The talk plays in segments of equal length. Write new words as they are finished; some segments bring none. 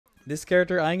This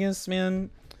character, Aigis,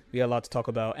 man, we got a lot to talk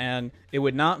about, and it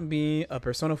would not be a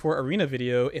Persona 4 Arena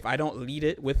video if I don't lead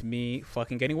it with me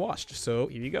fucking getting washed. So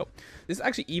here you go. This is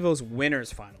actually EVO's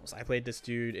winners finals. I played this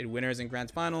dude in winners and grand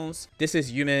finals. This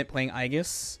is Yume playing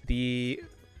Aigis, the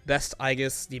best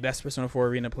Aigis, the best Persona 4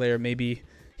 Arena player, maybe.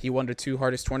 He won the two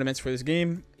hardest tournaments for this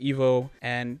game, EVO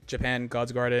and Japan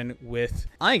God's Garden with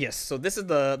Aigis. So this is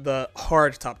the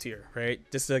hard top tier, right?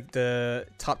 This is like the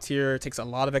top tier, takes a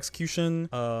lot of execution,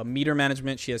 meter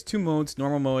management. She has two modes,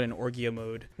 normal mode and Orgia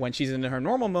mode. When she's in her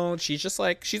normal mode, she's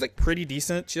like pretty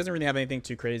decent. She doesn't really have anything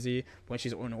too crazy. When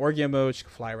she's in Orgia mode, she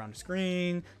can fly around the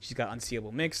screen. She's got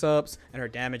unseeable mix-ups, and her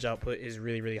damage output is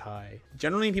really, really high.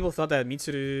 Generally, people thought that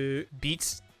Mitsuru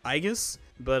beats Aigis,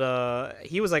 but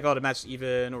he was like, oh, the match's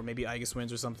even, or maybe Aigis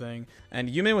wins or something. And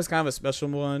Yume was kind of a special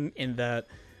one in that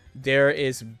there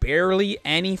is barely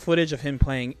any footage of him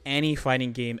playing any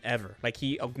fighting game ever. Like,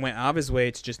 he went out of his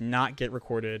way to just not get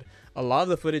recorded. A lot of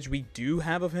the footage we do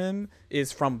have of him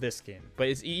is from this game, but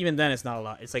even then it's not a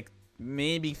lot. It's like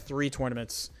maybe 3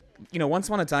 tournaments. You know, once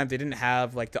upon a time, they didn't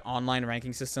have like the online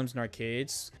ranking systems in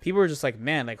arcades. People were just like,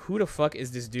 man, like, who the fuck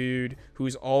is this dude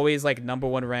who's always like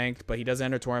 #1 ranked, but he doesn't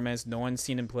enter tournaments, no one's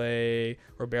seen him play,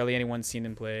 or barely anyone's seen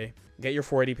him play. Get your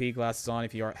 480p glasses on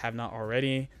if you have not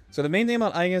already. So the main thing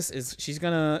about Aigis is she's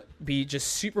gonna be just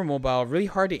super mobile, really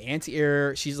hard to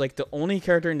anti-air. She's like the only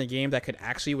character in the game that could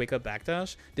actually wake up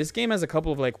backdash. This game has a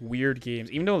couple of like weird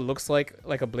games, even though it looks like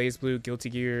a BlazBlue,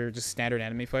 Guilty Gear, just standard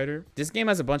anime fighter. This game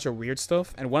has a bunch of weird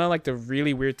stuff, and one of like the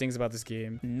really weird things about this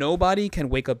game, nobody can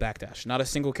wake up backdash. Not a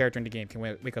single character in the game can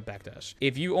wake up backdash.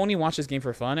 If you only watch this game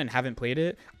for fun and haven't played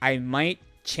it, I might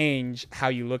change how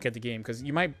you look at the game, because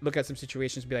you might look at some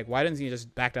situations and be like, why doesn't he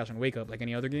just backdash and wake up like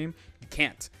any other game? You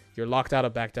can't. You're locked out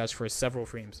of backdash for several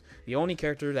frames. The only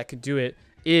character that could do it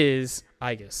is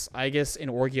Aigis. Aigis in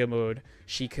Orgia mode,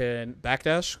 she can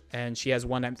backdash, and she has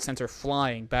one that sends her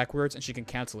flying backwards, and she can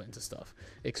cancel it into stuff.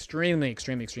 Extremely,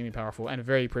 extremely, extremely powerful, and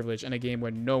very privileged in a game where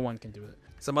no one can do it.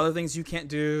 Some other things you can't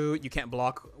do, you can't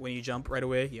block when you jump right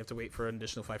away. You have to wait for an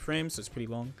additional 5 frames, so it's pretty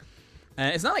long.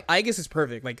 And it's not like Aigis is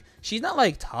perfect. Like, she's not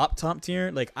like top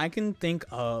tier. Like, I can think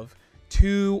of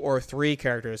 2 or 3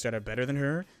 characters that are better than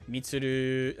her.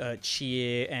 Mitsuru,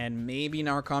 Chie, and maybe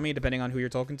Narukami, depending on who you're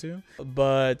talking to.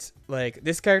 But like,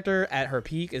 this character at her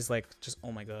peak is like, just,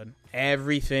 oh my god.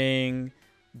 Everything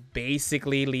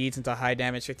basically leads into high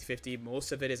damage 50-50.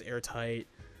 Most of it is airtight.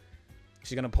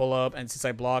 She's gonna pull up, and since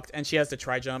I blocked, and she has the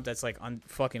tri-jump that's like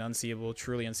fucking unseeable,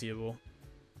 truly unseeable.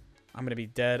 I'm gonna be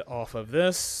dead off of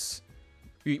this.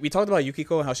 We talked about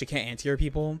Yukiko, how she can't anti-air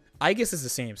people. Aigis is the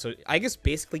same. So Aigis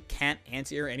basically can't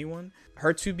anti-air anyone.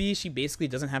 Her 2B, she basically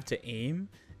doesn't have to aim.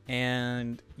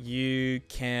 And you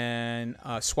can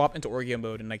swap into Orgia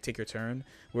mode and like take your turn.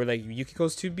 Where like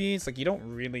Yukiko's 2B, it's like you don't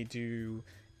really do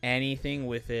anything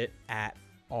with it at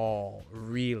all,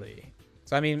 really.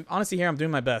 So I mean, honestly here I'm doing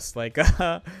my best. Like,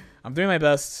 I'm doing my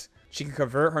best. She can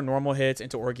convert her normal hits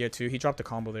into Orgia too. He dropped a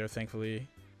combo there, thankfully.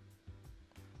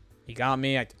 He got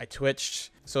me. I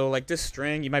twitched. So like this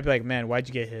string, you might be like, man, why'd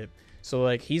you get hit? So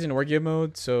like he's in Orgia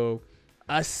mode. So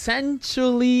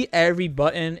essentially every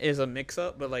button is a mix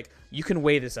up, but like you can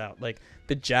weigh this out. Like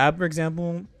the jab, for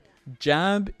example,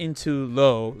 jab into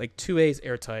low, like 2A is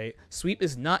airtight. Sweep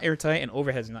is not airtight, and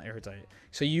overhead is not airtight.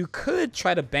 So you could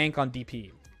try to bank on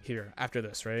DP here after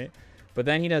this, right? But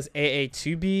then he does AA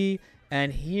 2B.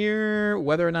 And here,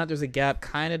 whether or not there's a gap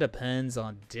kind of depends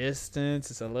on distance.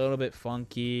 It's a little bit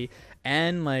funky.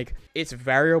 And, like, it's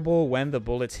variable when the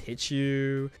bullets hit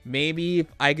you. Maybe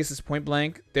if Aigis is point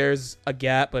blank, there's a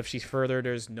gap. But if she's further,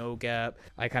 there's no gap.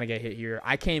 I kind of get hit here.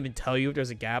 I can't even tell you if there's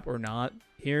a gap or not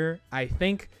here. I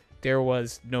think there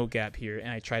was no gap here. And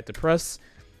I tried to press.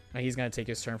 And he's going to take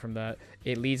his turn from that.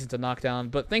 It leads into knockdown.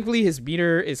 But thankfully, his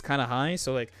meter is kind of high.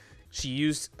 So, like, she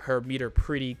used her meter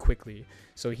pretty quickly.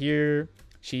 So here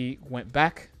she went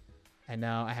back, and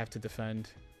now I have to defend.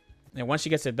 And once she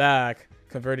gets it back,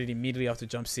 converted immediately off the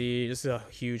jump C. This is a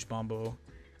huge bombo.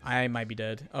 I might be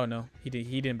dead. Oh no, he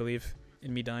didn't believe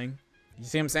in me dying. You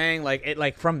see what I'm saying? Like it,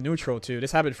 like from neutral too.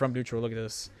 This happened from neutral. Look at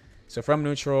this. So from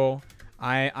neutral,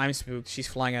 I'm spooked. She's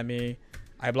flying at me.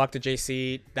 I blocked the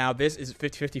JC. Now this is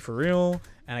 50-50 for real,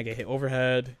 and I get hit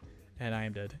overhead, and I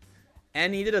am dead.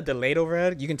 And he did a delayed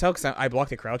overhead. You can tell because I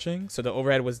blocked it crouching. So the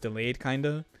overhead was delayed, kind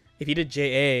of. If he did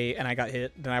JA and I got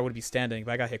hit, then I would be standing.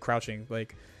 But I got hit crouching.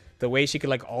 Like, the way she could,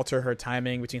 like, alter her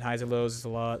timing between highs and lows is a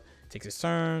lot. Takes his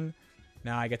turn.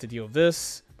 Now I get to deal with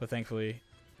this. But thankfully.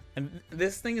 And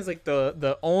this thing is, like,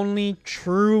 the only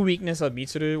true weakness of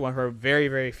Mitsuru. One of her very,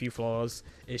 very few flaws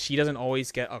is she doesn't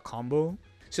always get a combo.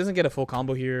 She doesn't get a full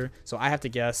combo here, so I have to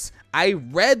guess. I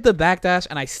read the backdash,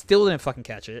 and I still didn't fucking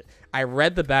catch it. I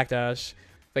read the backdash.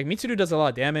 Like, Mitsuru does a lot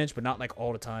of damage, but not, like,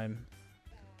 all the time.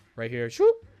 Right here.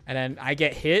 Shoot. And then I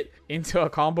get hit into a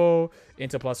combo,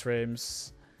 into plus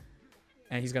frames.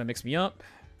 And he's going to mix me up.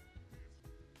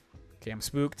 Okay, I'm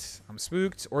spooked. I'm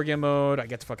spooked. Organ mode. I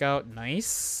get the fuck out.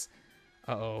 Nice.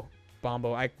 Uh-oh.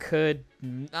 Bombo. I could...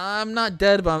 I'm not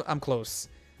dead, but I'm close.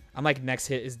 I'm like, next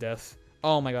hit is death.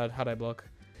 Oh my god, how did I block?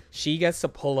 She gets to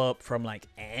pull up from like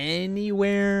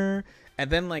anywhere.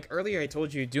 And then like earlier I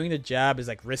told you doing the jab is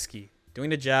like risky. Doing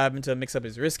the jab into a mix-up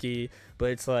is risky, but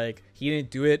it's like he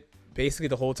didn't do it basically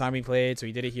the whole time he played, so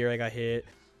he did it here. I got hit.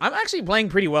 I'm actually playing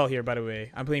pretty well here, by the way.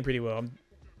 I'm playing pretty well.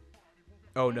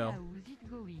 Oh no.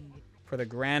 For the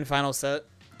grand final set,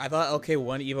 I thought, okay,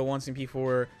 won Evo once in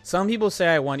P4. Some people say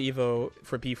I won Evo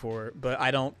for P4, but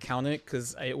I don't count it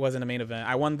because it wasn't a main event.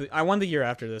 I won the year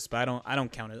after this, but I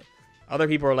don't count it. Other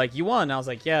people are like, you won. I was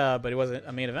like, yeah, but it wasn't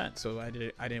a main event, so I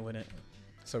didn't win it.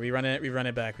 So we run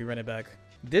it back.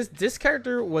 This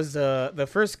character was the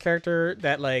first character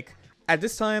that, like, at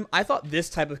this time I thought this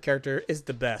type of character is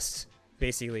the best,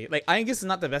 basically. Like, Aigis is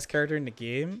not the best character in the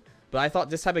game, but I thought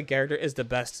this type of character is the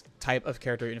best type of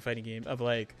character in a fighting game. Of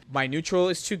like, my neutral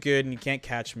is too good and you can't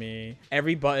catch me.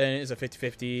 Every button is a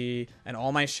 50-50 and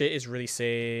all my shit is really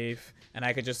safe. And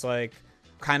I could just like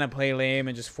kind of play lame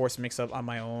and just force mix up on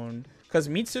my own. Because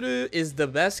Mitsuru is the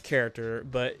best character,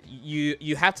 but you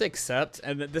have to accept,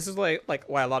 and this is like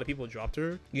why a lot of people dropped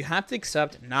her. You have to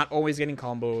accept not always getting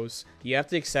combos. You have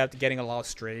to accept getting a lot of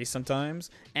strays sometimes,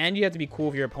 and you have to be cool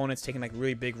with your opponents taking like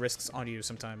really big risks on you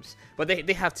sometimes. But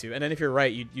they have to, and then if you're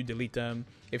right, you delete them.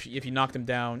 If you knock them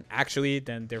down, actually,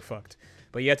 then they're fucked.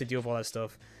 But you have to deal with all that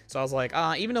stuff. So I was like,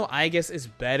 even though Aigis is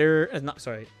better, even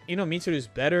though Mitsuru is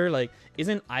better, like,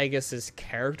 isn't Aigis's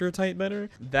character type better?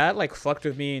 That, like, fucked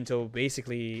with me until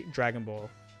basically Dragon Ball,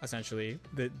 essentially,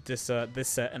 this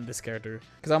set and this character.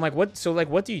 Because I'm like,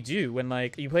 what do you do when,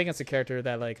 like, you play against a character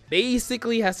that, like,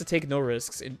 basically has to take no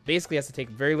risks, it basically has to take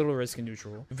very little risk in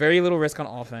neutral, very little risk on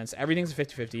offense, everything's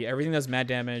 50-50, everything does mad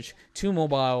damage, too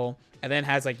mobile, and then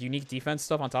has like unique defense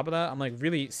stuff on top of that. I'm like,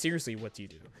 really, seriously, what do you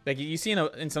do? Like, you see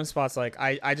in some spots, like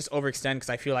I just overextend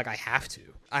because I feel like I have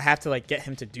to like get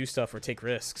him to do stuff or take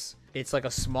risks. It's like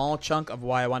a small chunk of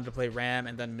why I wanted to play Ram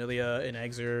and then Milia and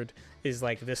Exerd is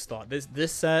like this thought.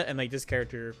 This set and like this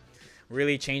character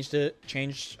really changed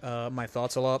my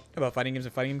thoughts a lot about fighting games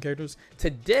and fighting game characters.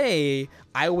 Today,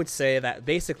 I would say that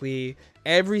basically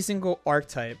every single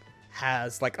archetype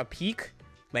has like a peak,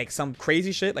 like some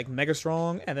crazy shit, like mega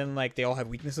strong, and then like they all have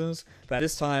weaknesses. But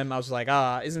this time I was like,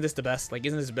 isn't this the best? Like,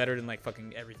 isn't this better than like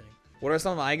fucking everything? What are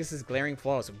some of Aigis' glaring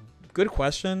flaws? Good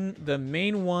question. The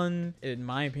main one, in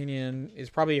my opinion, is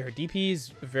probably her DP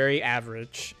is very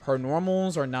average. Her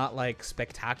normals are not like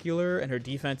spectacular, and her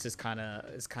defense is kind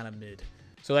of mid.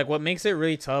 So like, what makes it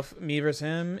really tough, me versus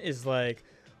him, is like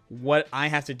what I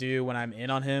have to do when I'm in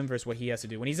on him versus what he has to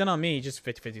do. When he's in on me, he just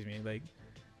 50-50s me. Like,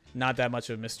 not that much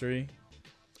of a mystery.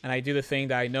 And I do the thing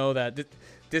that I know that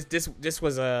this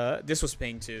was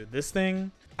paying too. This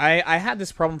thing, I had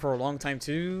this problem for a long time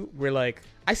too, where like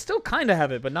I still kind of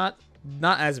have it, but not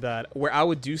as bad. Where I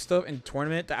would do stuff in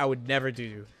tournament that I would never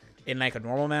do in like a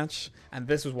normal match, and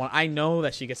this was one. I know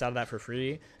that she gets out of that for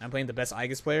free. I'm playing the best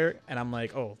Aigis player, and I'm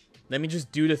like, oh, let me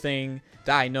just do the thing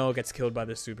that I know gets killed by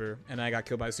this super, and I got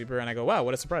killed by the super, and I go, wow,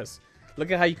 what a surprise!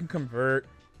 Look at how you can convert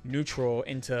neutral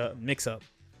into mix-up.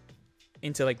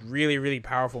 Into like really, really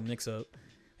powerful mix-up.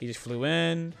 He just flew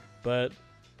in, but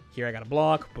here I got a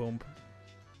block. Boom.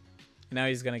 And now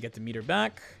he's gonna get the meter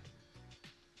back.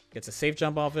 Gets a safe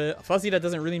jump off it. A fuzzy that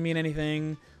doesn't really mean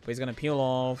anything, but he's gonna peel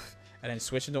off and then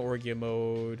switch into Orgia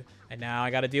mode. And now I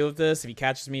gotta deal with this. If he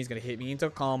catches me, he's gonna hit me into a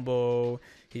combo.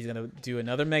 He's gonna do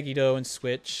another Megiddo and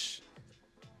switch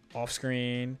off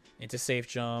screen into safe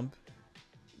jump.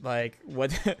 Like,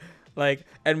 what? Like,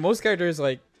 and most characters,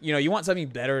 like, you know, you want something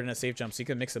better than a safe jump so you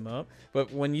can mix them up.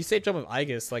 But when you safe jump with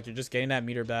Aigis, like, you're just getting that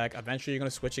meter back. Eventually, you're going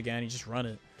to switch again. You just run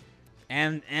it.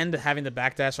 And having the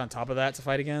backdash on top of that to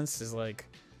fight against is, like,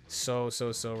 so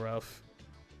rough.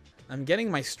 I'm getting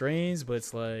my strains, but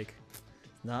it's, like,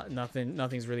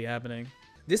 nothing's really happening.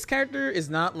 This character is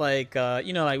not like,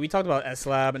 you know, like we talked about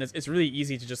S-Lab, and it's really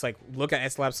easy to just like look at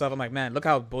S-Lab stuff. I'm like, man, look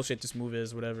how bullshit this move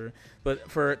is, whatever. But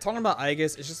for talking about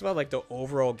Aigis, it's just about like the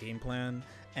overall game plan.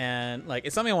 And like,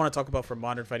 it's something I want to talk about for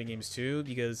modern fighting games too,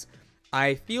 because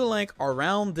I feel like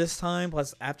around this time,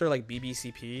 plus after like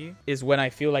BBCP, is when I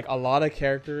feel like a lot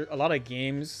of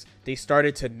games, they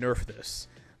started to nerf this.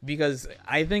 because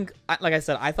I think, like I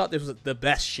said, I thought this was the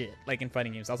best shit like in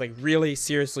fighting games. I was like, really,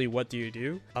 seriously, what do you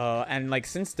do? And like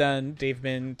since then, they've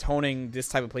been toning this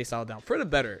type of playstyle down for the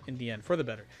better. In the end, for the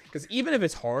better, because even if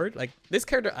it's hard, like this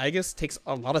character Aigis takes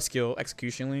a lot of skill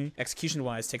execution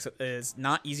wise, is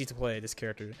not easy to play this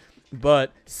character.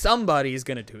 But somebody is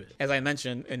gonna do it. As I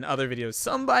mentioned in other videos,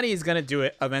 somebody is gonna do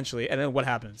it eventually. And then what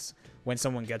happens when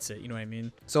someone gets it? You know what I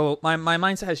mean? So my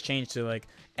mindset has changed to like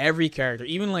every character,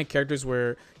 even like characters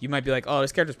where you might be like, oh,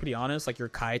 this character's pretty honest, like your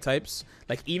Kai types.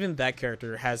 Like even that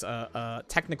character has a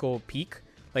technical peak.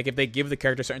 Like if they give the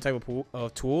character certain type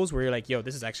of tools where you're like, yo,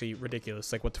 this is actually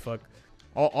ridiculous. Like what the fuck?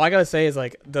 All I gotta say is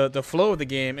like the flow of the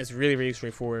game is really, really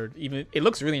straightforward. Even it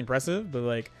looks really impressive, but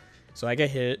like, so I get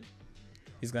hit.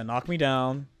 He's gonna knock me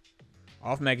down,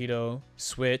 off Megiddo,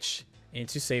 switch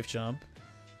into safe jump,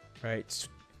 right?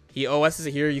 He OSs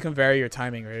it here. You can vary your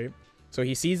timing, right? So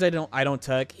he sees I don't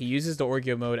tech. He uses the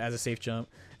Orgio mode as a safe jump,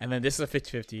 and then this is a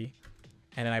 50-50,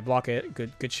 and then I block it.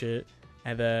 Good shit.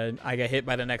 And then I get hit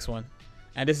by the next one,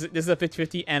 and this is a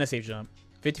 50-50 and a safe jump.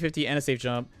 50-50 and a safe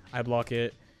jump. I block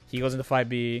it. He goes into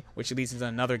 5B, which leads into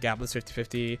another gapless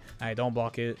 50-50. I don't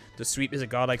block it. The sweep is a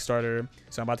godlike starter,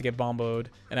 so I'm about to get bomboed.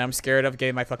 And I'm scared of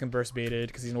getting my fucking burst baited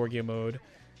because he's in Orgio mode.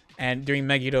 And during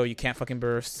Megiddo, you can't fucking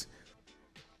burst.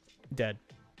 Dead.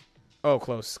 Oh,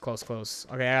 close.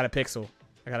 Okay, I got a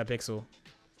pixel.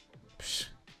 Psh.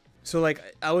 So like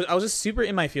I was just super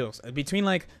in my feels between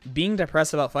like being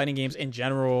depressed about fighting games in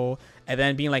general and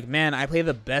then being like, man, I play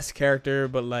the best character,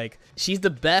 but like she's the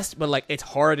best, but like it's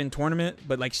hard in tournament,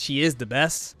 but like she is the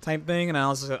best type thing. And I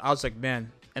was like,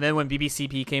 man. And then when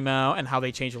BBCP came out and how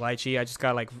they changed Lychee, I just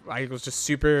got like, I was just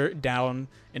super down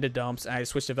in the dumps, and I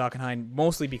switched to Valkenhayn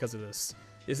mostly because of this.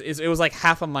 It was like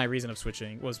half of my reason of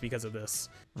switching was because of this.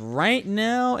 Right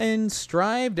now in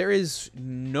Strive, there is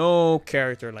no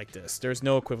character like this. There's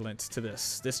no equivalent to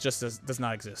this. This just does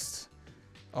not exist.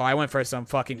 Oh, I went for some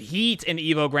fucking heat in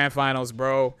Evo Grand Finals,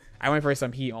 bro. I went for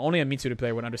some heat. Only a Mitsuda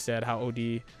player would understand how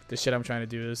OD the shit I'm trying to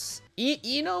do is.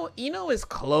 Ino is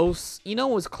close. Ino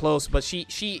was close, but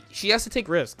she has to take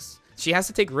risks. She has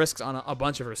to take risks on a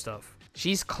bunch of her stuff.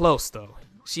 She's close though.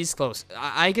 She's close.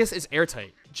 I guess it's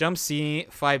airtight. Jump C,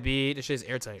 5B, this shit is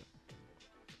airtight.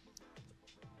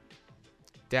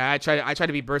 Yeah, I try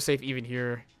to be burst safe even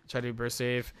here. Try to be burst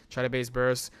safe. Try to base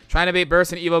burst. Trying to bait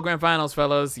burst in Evo Grand Finals,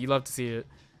 fellas. You love to see it.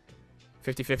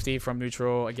 50-50 from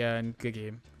neutral. Again, good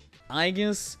game. I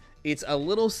guess it's a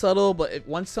little subtle, but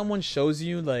once someone shows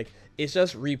you, like, it's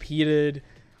just repeated,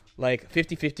 like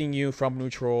 50-50ing you from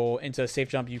neutral into a safe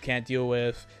jump you can't deal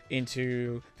with,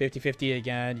 into 50-50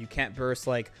 again. You can't burst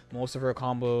like most of her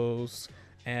combos.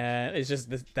 And it's just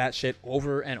that shit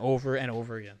over and over and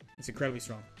over again. It's incredibly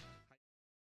strong.